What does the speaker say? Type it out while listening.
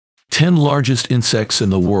10 largest insects in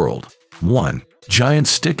the world. 1. Giant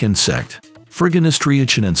stick insect, Phrygonistria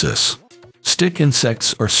chinensis. Stick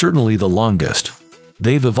insects are certainly the longest.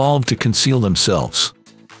 They've evolved to conceal themselves.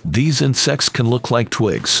 These insects can look like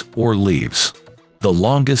twigs or leaves. The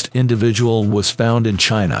longest individual was found in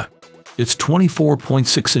China. It's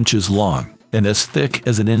 24.6 inches long and as thick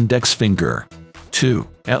as an index finger. 2.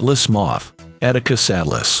 Atlas moth, Attacus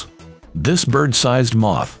atlas. This bird-sized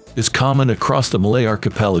moth is common across the Malay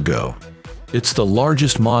archipelago. It's the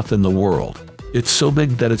largest moth in the world. It's so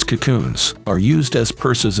big that its cocoons are used as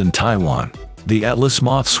purses in Taiwan. The atlas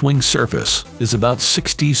moth's wing surface is about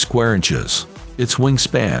 60 square inches. Its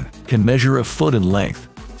wingspan can measure a foot in length.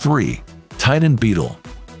 3. Acan beetle,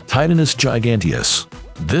 Titanus giganteus.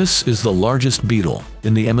 This is the largest beetle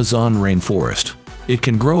in the Amazon rainforest. It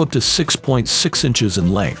can grow up to 6.6 inches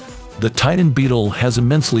in length. The Acan beetle has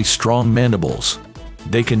immensely strong mandibles.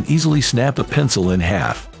 They can easily snap a pencil in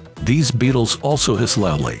half. These beetles also hiss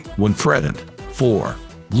loudly when threatened. 4.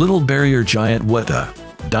 Little barrier giant weta,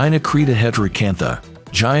 Dinocreta heteracantha.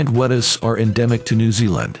 Giant wetus are endemic to New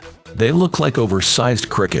Zealand. They look like oversized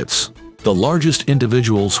crickets. The largest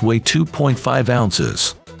individuals weigh 2.5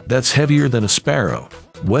 ounces. That's heavier than a sparrow.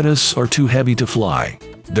 Wetus are too heavy to fly.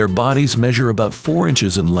 Their bodies measure about 4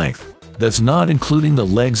 inches in length. That's not including the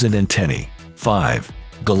legs and antennae. 5.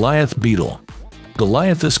 Goliath beetle,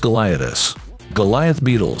 Goliathus goliatus. Goliath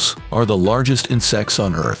beetles are the largest insects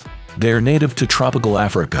on Earth. They are native to tropical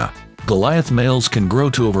Africa. Goliath males can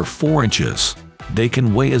grow to over 4 inches. They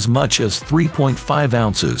can weigh as much as 3.5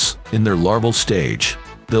 ounces in their larval stage.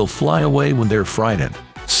 They'll fly away when they're frightened.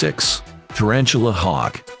 6. Tarantula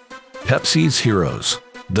hawk, Pepsi's heroes.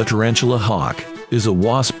 The tarantula hawk is a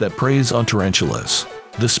wasp that preys on tarantulas.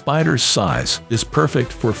 The spider's size is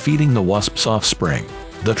perfect for feeding the wasp's offspring.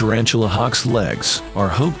 The tarantula hawk's legs are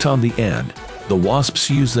hooked on the end. The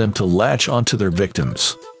wasps use them to latch onto their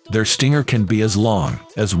victims. Their stinger can be as long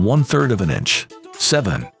as 1/3 of an inch.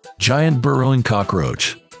 7. Giant burrowing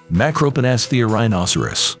cockroach, Macropenasthia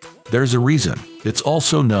rhinoceros. There's a reason it's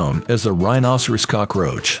also known as the rhinoceros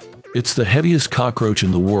cockroach. It's the heaviest cockroach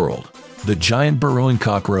in the world. The giant burrowing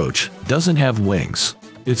cockroach doesn't have wings.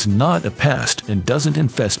 It's not a pest and doesn't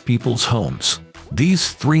infest people's homes.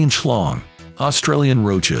 These 3-inch-long Australian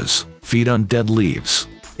roaches feed on dead leaves.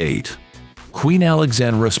 8. Queen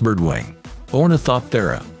Alexandra's birdwing,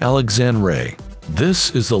 Ornithoptera alexandrae.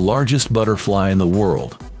 This is the largest butterfly in the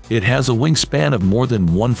world. It has a wingspan of more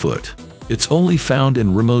than 1 foot. It's only found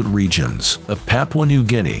in remote regions of Papua New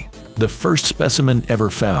Guinea. The first specimen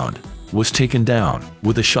ever found was taken down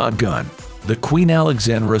with a shotgun. The Queen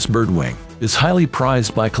Alexandra's birdwing is highly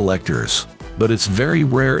prized by collectors, but it's very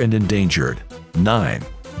rare and endangered. 9.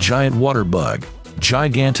 Giant water bug,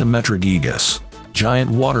 Gigantometragigas. Giant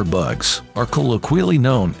water bugs are colloquially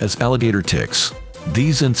known as alligator ticks.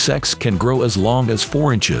 These insects can grow as long as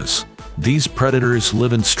 4 inches. These predators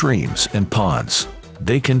live in streams and ponds.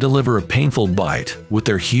 They can deliver a painful bite with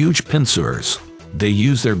their huge pincers. They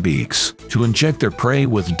use their beaks to inject their prey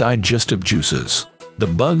with digestive juices. The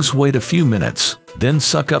bugs wait a few minutes, then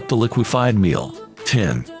suck up the liquefied meal.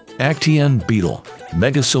 10. Acan beetle,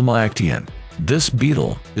 Megasoma actian. This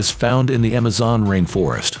beetle is found in the Amazon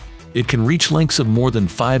rainforest. It can reach lengths of more than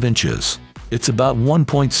 5 inches. It's about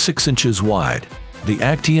 1.6 inches wide. The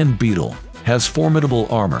Acan beetle has formidable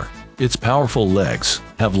armor. Its powerful legs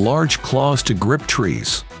have large claws to grip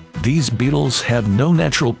trees. These beetles have no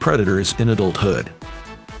natural predators in adulthood.